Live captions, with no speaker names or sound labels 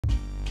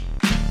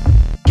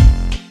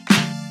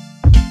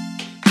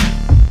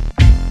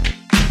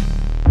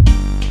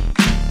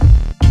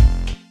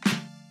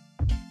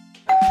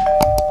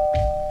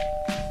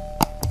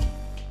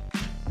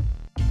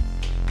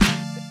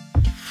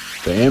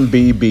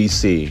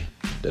NBBC,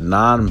 the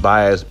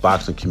non-biased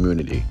boxing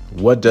community.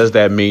 What does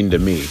that mean to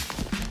me?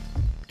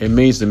 It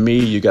means to me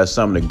you got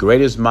some of the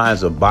greatest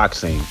minds of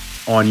boxing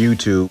on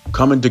YouTube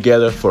coming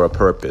together for a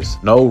purpose.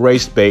 No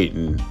race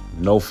baiting,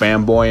 no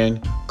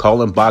fanboying,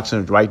 calling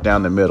boxing right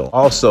down the middle.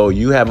 Also,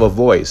 you have a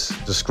voice.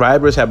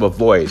 Subscribers have a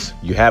voice.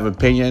 You have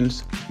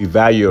opinions, we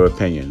value your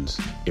opinions.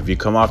 If you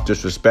come off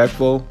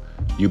disrespectful,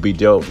 you'll be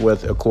dealt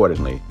with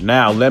accordingly.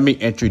 Now, let me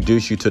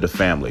introduce you to the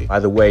family. By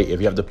the way, if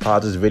you have to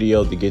pause this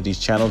video to get these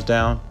channels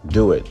down,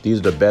 do it. These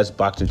are the best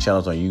boxing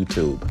channels on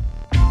YouTube.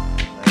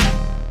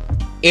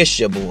 It's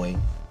your boy,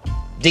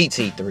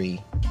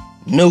 DT3,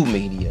 New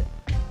Media,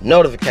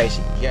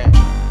 Notification Gang.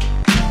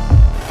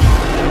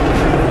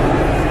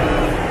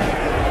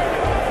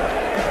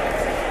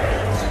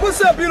 What's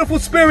up, beautiful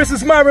spirits?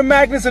 It's Myron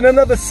Magnus and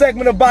another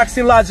segment of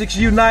Boxing Logics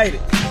United.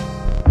 Welcome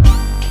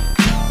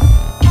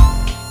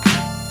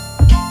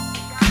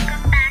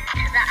back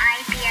to the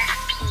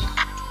IBFP.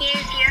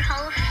 Here's your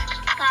host,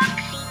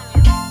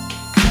 Boxing.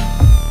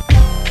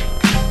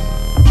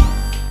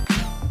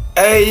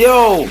 Hey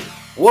yo,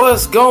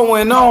 what's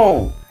going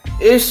on?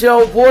 It's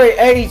your boy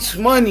H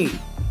Money,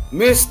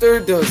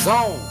 Mr. The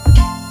Zone.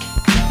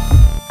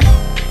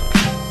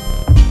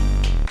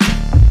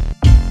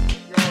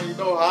 You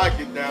know how I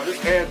get down. This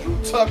is Andrew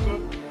Tucker,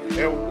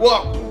 and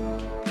welcome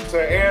to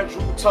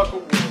Andrew Tucker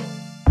World.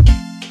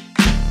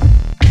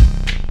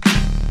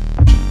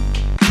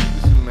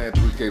 This is man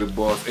 3K the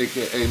Boss,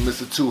 aka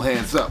Mr. Two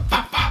Hands Up.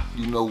 Pop, pop.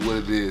 You know what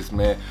it is,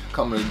 man.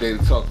 Coming today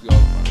to talk to y'all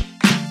about.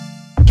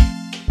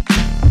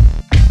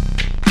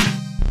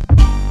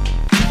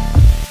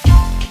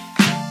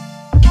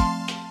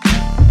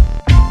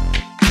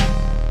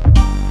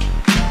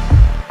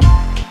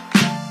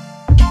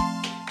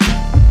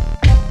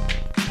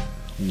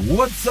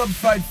 What's up,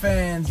 fight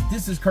fans?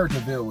 This is Kurt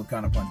DeVille with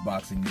Counterpunch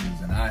Boxing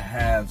News, and I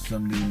have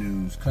some new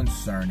news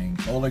concerning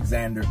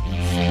Alexander.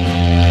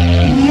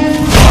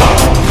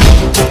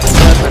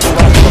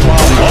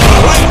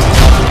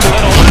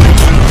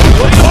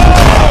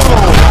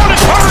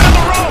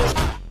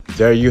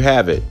 There you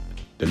have it,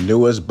 the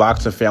newest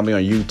boxing family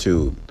on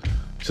YouTube.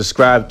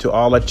 Subscribe to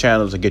all our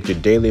channels to get your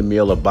daily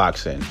meal of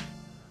boxing.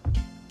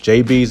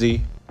 JBZ,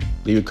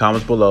 leave your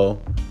comments below.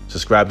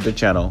 Subscribe to the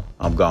channel.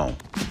 I'm gone.